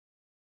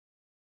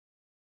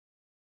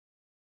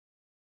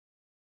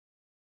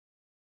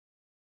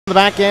The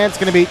back end is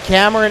going to be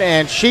Cameron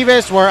and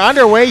Shivas. We're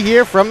underway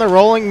here from the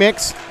rolling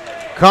mix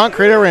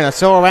concrete arena.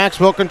 Silverbacks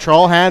will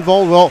control.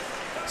 Handvold will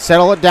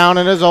settle it down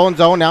in his own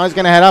zone. Now he's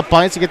going to head up,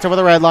 binds, he gets over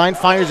the red line,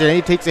 fires it in.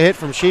 He takes a hit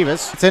from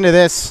Shivas. It's into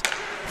this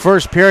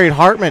first period.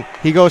 Hartman,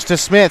 he goes to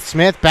Smith.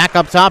 Smith back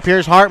up top.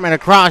 Here's Hartman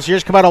across.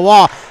 Here's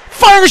Kabetawa.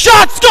 Firing a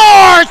shot,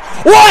 scores!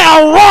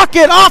 What a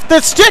rocket off the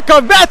stick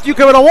of Matthew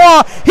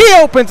Kabetawa. He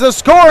opens the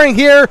scoring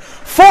here.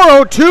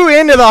 4:02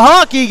 into the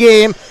hockey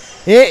game.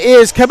 It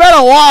is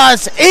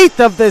Kabetawa's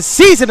 8th of the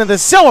season, and the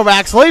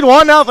Silverbacks lead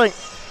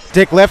 1-0.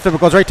 Dick lifted,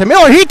 but goes right to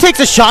Miller. He takes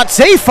a shot,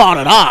 safe on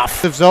it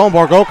off. Zone,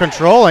 Borgo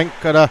controlling.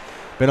 Could have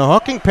been a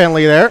hooking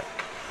penalty there,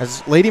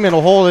 as Ladyman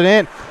will hold it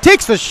in.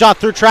 Takes the shot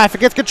through traffic,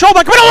 gets controlled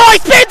by Kabetawa. He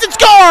spins and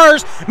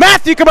scores!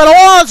 Matthew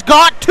Kabetawa's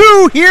got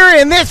 2 here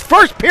in this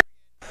first period.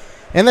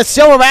 And the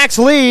Silverbacks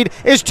lead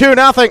is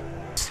 2-0.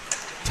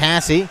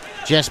 Tassi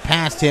just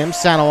past him.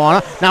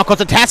 Sanawana now goes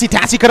to Tassi.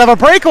 Tassi could have a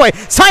breakaway.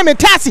 Simon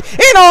Tassi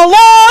in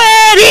alone,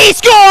 and he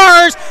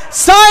scores!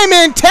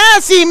 Simon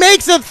Tassi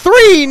makes it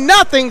 3-0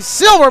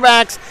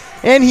 Silverbacks,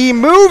 and he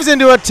moves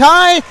into a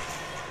tie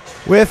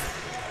with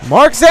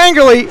Mark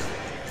Zangerli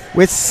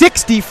with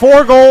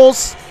 64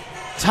 goals,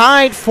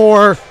 tied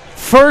for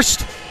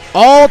first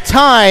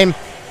all-time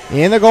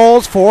in the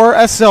goals for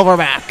a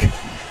Silverback.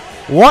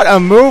 What a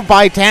move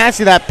by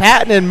Tassi, that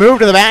patented move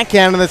to the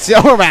backhand, and the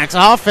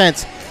Silverbacks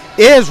offense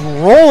is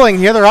rolling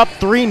here. They're up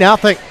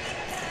 3-0.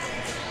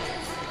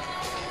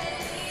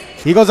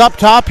 He goes up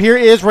top. Here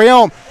is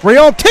Rayom.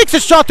 Rayom takes a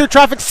shot through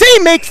traffic.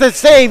 Makes the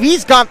save.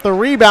 He's got the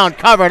rebound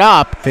covered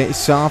up.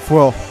 Face-off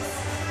will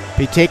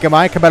be taken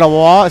by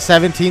Kabetawa.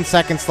 17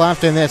 seconds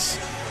left in this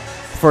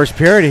first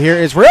period. Here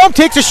is Rayom,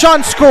 takes a shot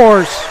and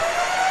scores.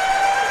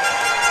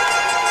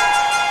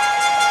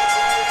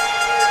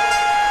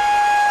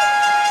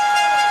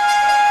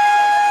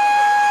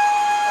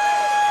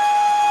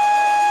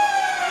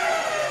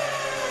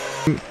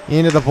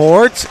 Into the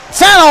boards.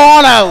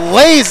 Sanawana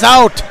lays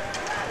out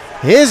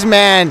his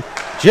man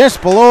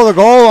just below the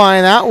goal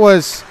line. That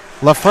was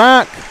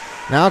Lafranc.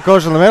 Now it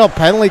goes in the middle.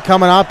 Penalty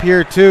coming up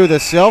here to the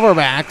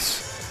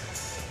Silverbacks.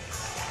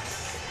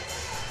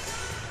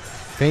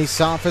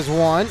 Face-off is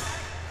won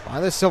by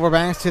the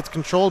Silverbacks. It's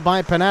controlled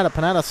by Panetta.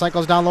 Panetta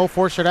cycles down low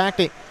for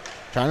Serdachny.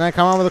 Trying to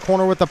come out of the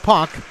corner with the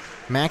puck.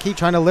 Mackey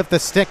trying to lift the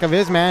stick of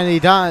his man, and he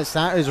does.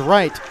 That is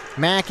right.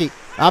 Mackey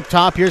up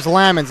top. Here's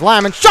Lamons.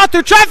 Lamons shot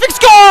through traffic,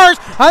 scores!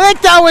 I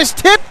think that was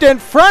tipped in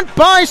front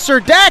by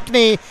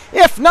Serdachny.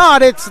 If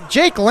not, it's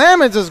Jake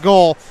Lamons'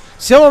 goal.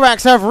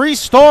 Silverbacks have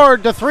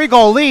restored the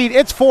 3-goal lead.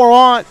 It's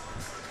 4-1.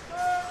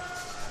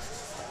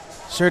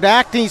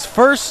 Serdachny's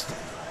first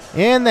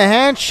in the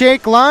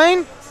handshake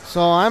line,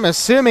 so I'm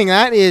assuming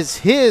that is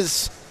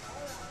his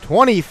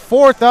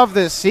 24th of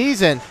the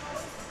season.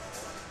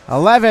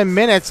 11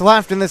 minutes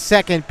left in the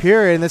second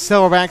period, and the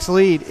Silverbacks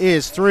lead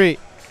is 3.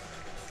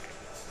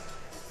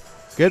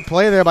 Good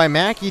play there by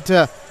Mackey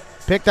to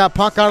pick that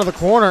puck out of the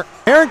corner.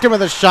 Harrington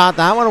with a shot.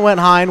 That one went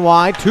high and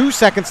wide. 2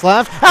 seconds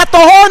left. At the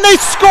horn, they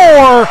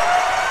score!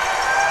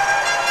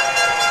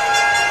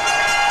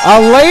 A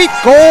late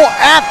goal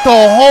at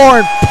the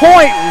horn.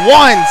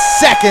 0.1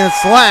 seconds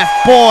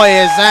left. Boy,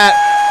 is that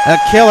a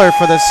killer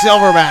for the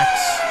Silverbacks.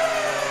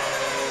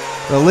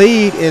 The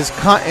lead is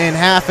cut in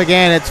half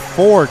again. It's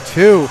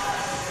 4-2.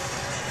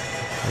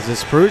 As the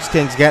Spruce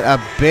Kings get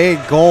a big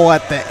goal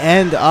at the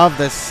end of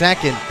the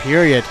second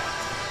period.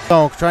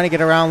 So trying to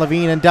get around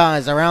Levine, and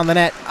does. Around the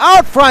net.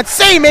 Out front.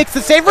 Makes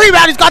the save.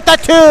 Rebound. He's got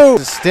that too.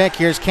 The stick.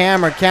 Here's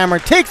Cameron.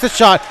 Cameron takes the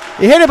shot.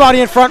 He hit a body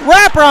in front.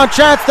 Wraparound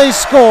chance. They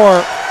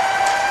score.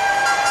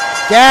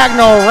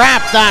 Gagno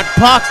wrapped that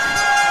puck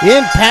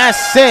in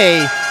past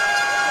Say.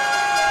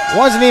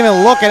 Wasn't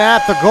even looking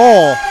at the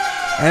goal.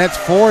 And it's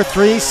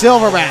 4-3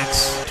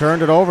 Silverbacks.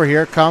 Turned it over.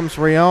 Here comes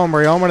Rayom.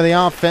 Rayom into the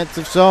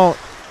offensive zone.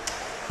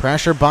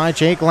 Pressure by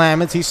Jake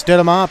Lamons. He stood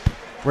him up.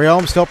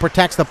 Rayom still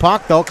protects the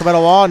puck, though.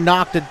 Kabetawa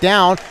knocked it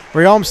down.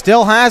 Rayom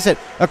still has it.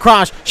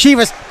 Across.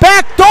 Shivas.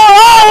 Back door.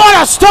 Oh,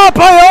 what a stop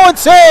by Owen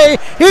Say.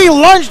 He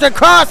lunged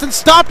across and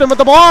stopped him with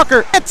the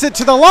blocker. Gets it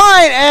to the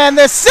line, and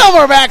the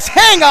Silverbacks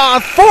hang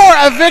on for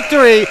a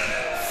victory.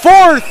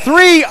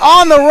 4-3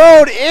 on the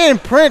road in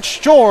Prince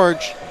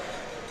George.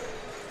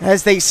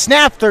 As they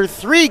snap their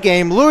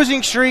 3-game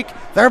losing streak,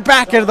 they're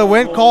back into the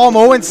win column.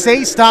 Owen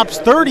Say stops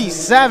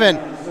 37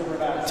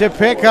 to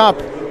pick up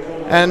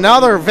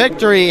another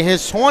victory,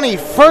 his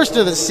 21st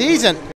of the season.